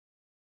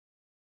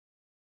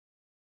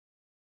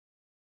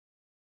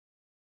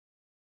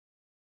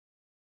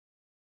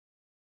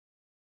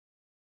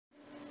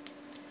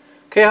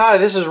Okay, hi,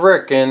 this is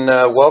Rick, and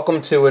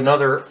welcome to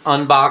another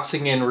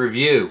unboxing and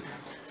review.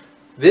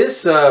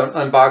 This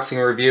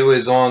unboxing review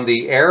is on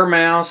the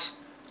MX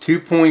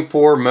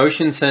 2.4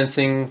 motion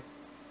sensing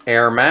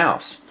air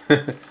mouse.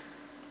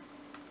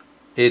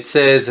 It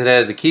says it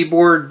has a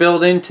keyboard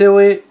built into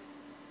it.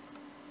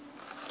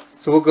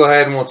 So we'll go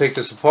ahead and we'll take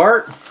this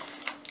apart.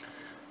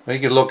 You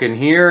can look in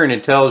here and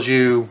it tells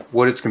you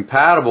what it's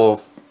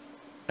compatible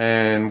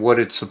and what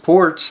it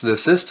supports, the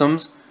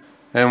systems.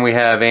 And we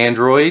have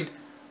Android,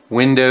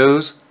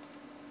 Windows,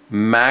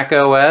 Mac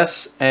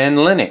OS, and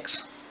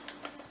Linux.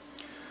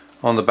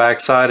 On the back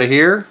side of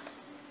here,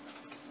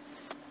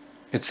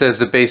 it says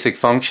the basic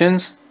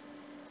functions.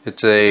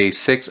 It's a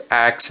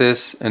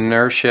 6-axis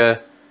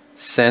inertia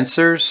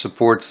sensor,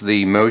 supports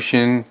the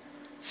motion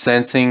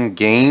sensing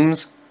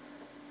games,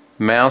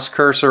 mouse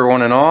cursor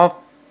on and off,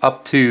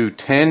 up to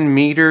 10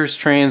 meters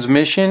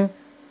transmission,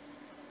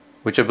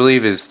 which I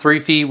believe is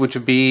 3 feet, which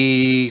would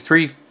be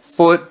 3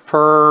 foot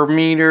per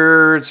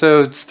meter,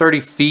 so it's 30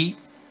 feet.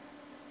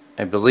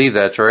 I believe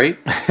that's right.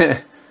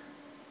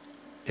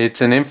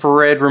 It's an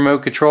infrared remote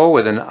control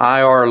with an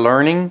IR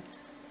learning,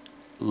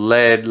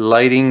 LED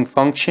lighting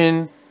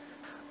function,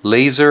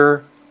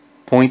 laser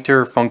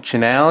pointer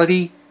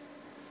functionality.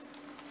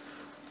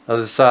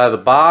 Other side of the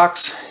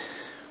box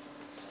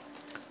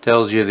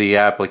tells you the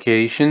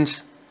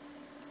applications,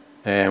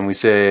 and we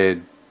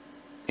said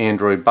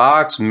Android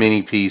box,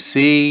 mini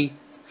PC,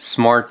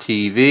 smart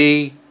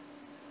TV,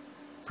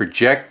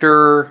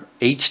 projector,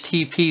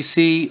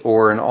 HTPC,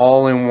 or an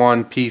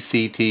all-in-one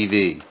PC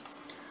TV.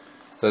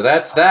 So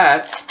that's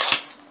that.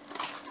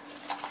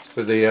 It's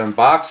for the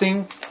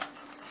unboxing.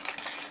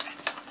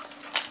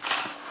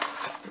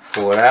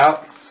 Pull it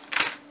out.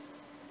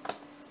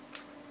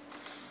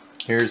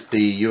 Here's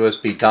the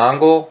USB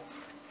dongle.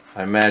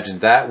 I imagine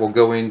that will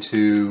go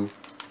into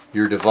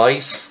your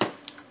device.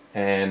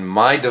 And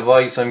my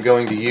device I'm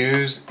going to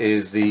use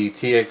is the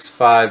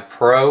TX5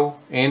 Pro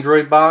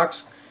Android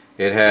box.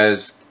 It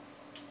has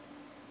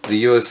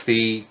the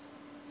USB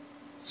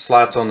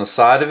slots on the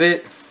side of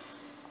it.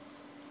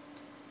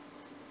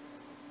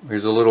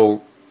 There's a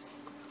little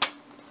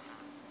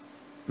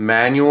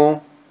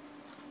manual,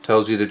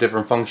 tells you the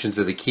different functions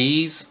of the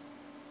keys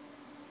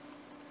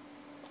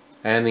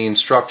and the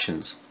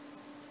instructions.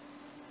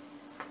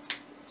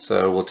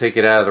 So we'll take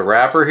it out of the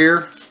wrapper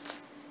here.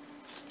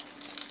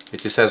 It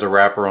just has a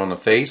wrapper on the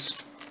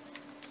face.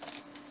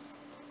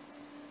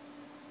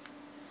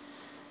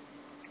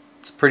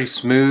 It's a pretty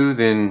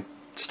smooth and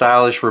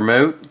stylish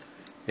remote.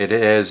 It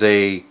has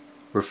a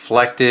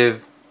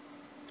reflective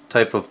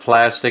type of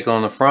plastic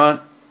on the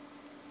front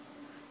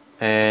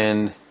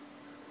and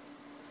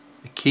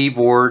a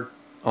keyboard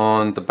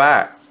on the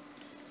back.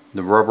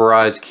 The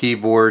rubberized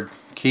keyboard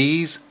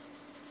keys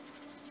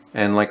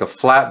and like a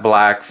flat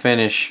black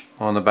finish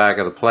on the back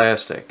of the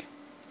plastic.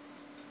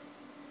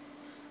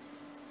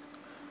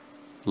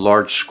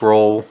 Large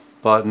scroll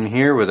button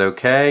here with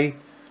OK.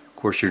 Of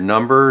course your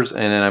numbers,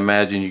 and then I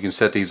imagine you can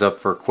set these up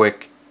for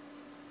quick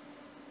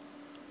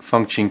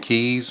function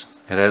keys.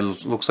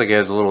 It looks like it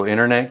has a little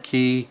internet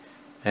key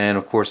and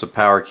of course a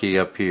power key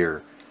up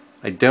here.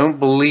 I don't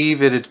believe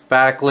that it's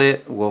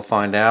backlit. We'll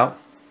find out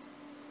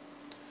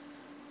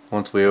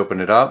once we open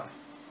it up.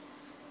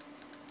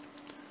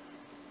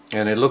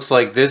 And it looks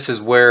like this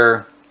is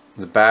where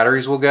the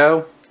batteries will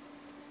go.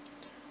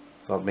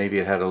 Thought maybe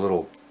it had a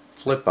little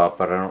flip up,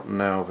 but I don't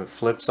know if it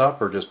flips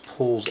up or just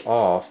pulls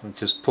off. It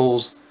just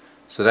pulls.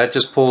 So that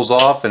just pulls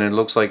off, and it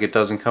looks like it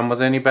doesn't come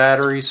with any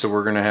batteries, so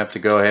we're going to have to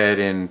go ahead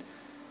and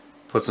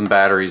put some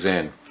batteries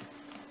in.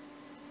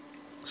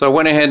 So I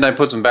went ahead and I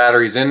put some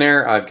batteries in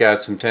there. I've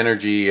got some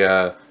Tenergy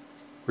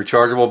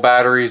rechargeable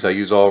batteries. I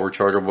use all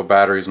rechargeable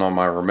batteries on all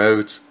my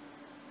remotes.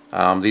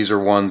 These are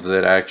ones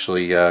that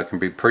actually can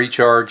be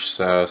pre-charged,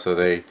 so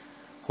they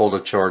hold a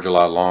charge a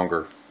lot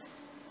longer.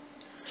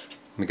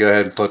 Let me go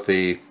ahead and put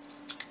the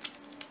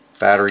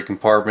battery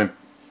compartment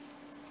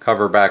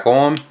cover back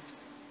on.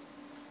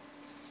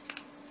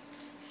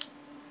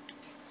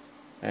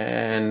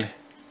 And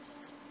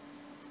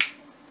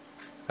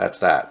that's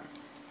that.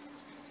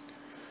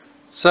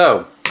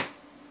 So,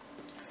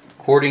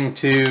 according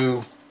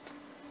to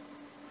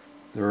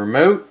the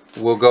remote,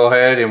 we'll go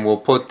ahead and we'll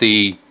put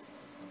the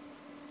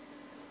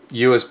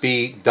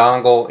USB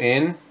dongle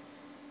in.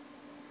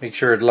 Make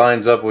sure it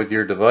lines up with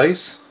your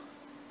device.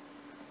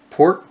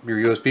 Port, your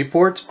USB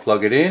ports,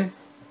 plug it in.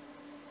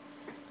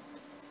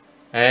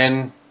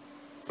 And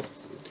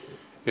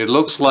it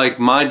looks like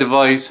my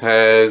device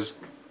has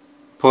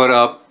put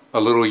up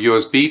a little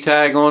USB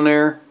tag on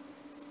there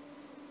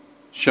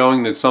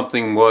showing that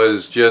something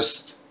was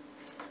just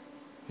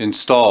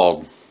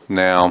installed.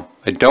 Now,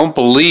 I don't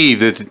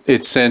believe that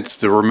it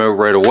sensed the remote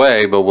right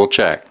away, but we'll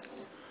check.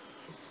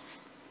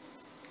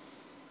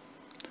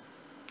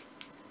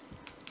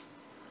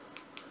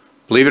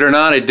 Believe it or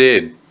not, it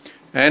did.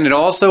 And it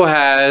also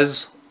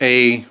has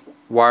a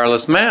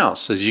wireless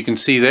mouse, as you can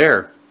see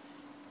there,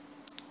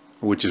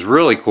 which is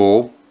really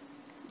cool.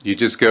 You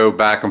just go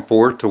back and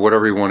forth to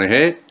whatever you want to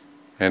hit,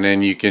 and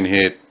then you can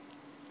hit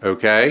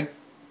OK.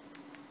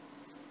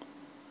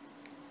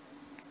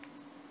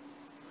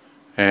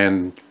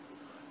 and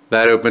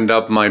that opened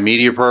up my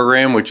media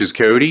program, which is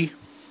Kodi.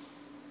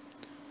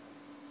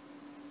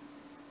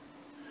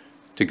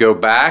 To go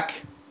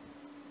back,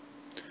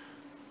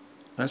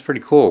 that's pretty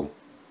cool.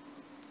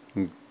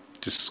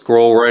 Just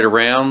scroll right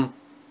around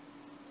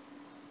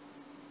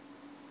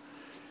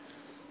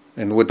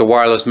and with the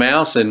wireless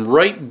mouse, and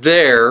right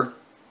there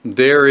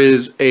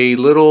is a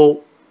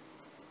little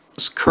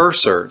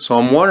cursor. So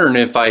I'm wondering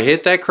if I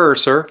hit that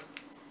cursor,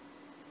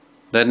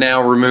 that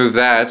now remove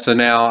that, so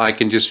now I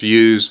can just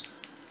use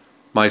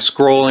my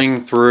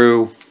scrolling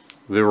through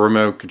the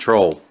remote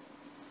control.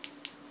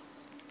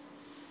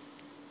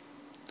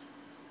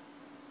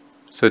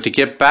 So to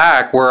get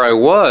back where I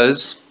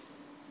was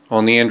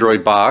on the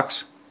Android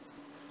box,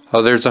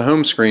 oh, there's a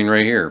home screen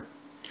right here.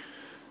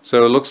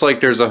 So it looks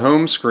like there's a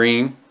home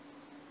screen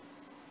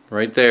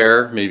right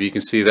there. Maybe you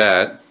can see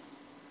that.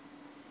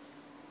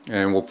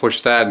 And we'll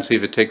push that and see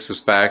if it takes us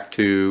back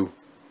to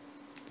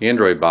the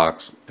Android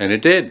box. And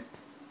it did.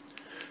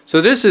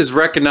 So this is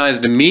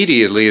recognized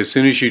immediately as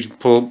soon as you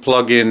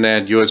plug in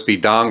that USB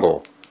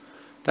dongle.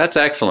 That's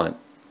excellent.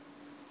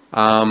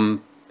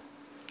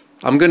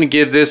 I'm going to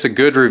give this a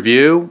good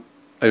review.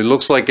 It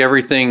looks like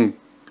everything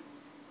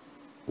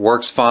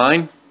works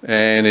fine,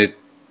 and it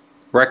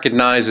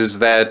recognizes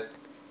that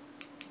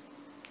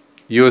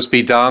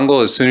USB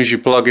dongle as soon as you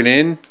plug it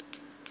in,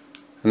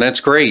 and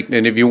that's great.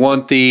 And if you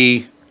want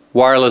the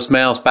wireless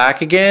mouse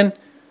back again,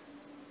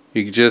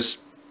 you can just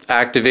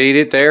activate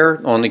it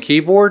there on the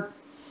keyboard.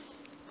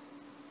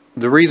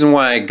 The reason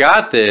why I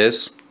got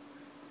this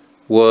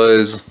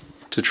was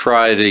to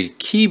try the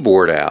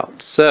keyboard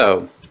out.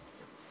 So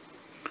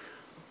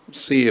let's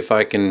see if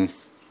I can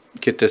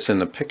get this in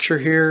the picture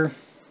here.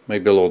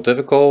 Maybe a little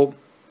difficult,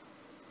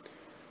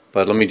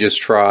 but let me just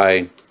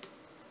try.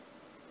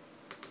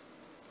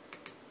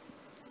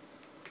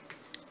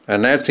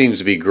 And that seems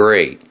to be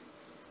great.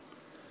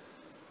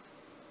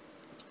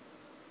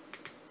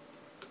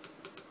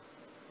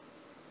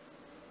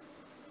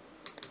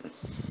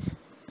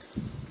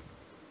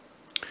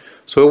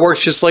 So it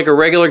works just like a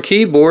regular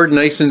keyboard,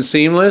 nice and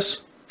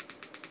seamless.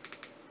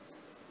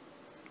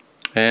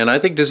 And I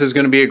think this is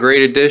going to be a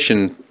great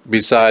addition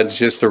besides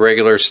just the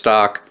regular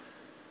stock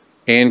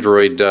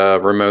Android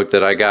remote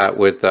that I got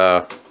with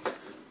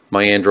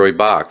my Android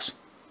box.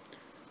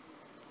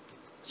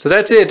 So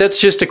that's it. That's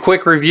just a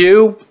quick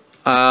review.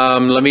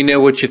 Let me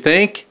know what you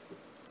think.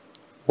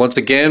 Once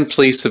again,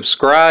 please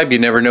subscribe. You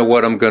never know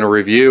what I'm going to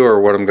review or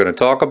what I'm going to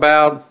talk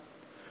about.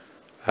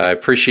 I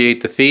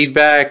appreciate the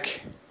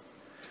feedback.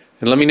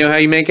 And let me know how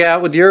you make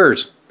out with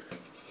yours.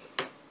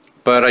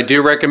 But I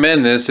do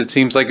recommend this. It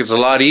seems like it's a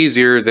lot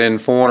easier than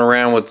fooling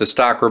around with the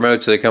stock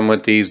remotes that come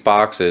with these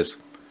boxes.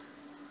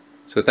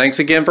 So thanks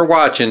again for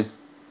watching.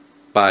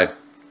 Bye.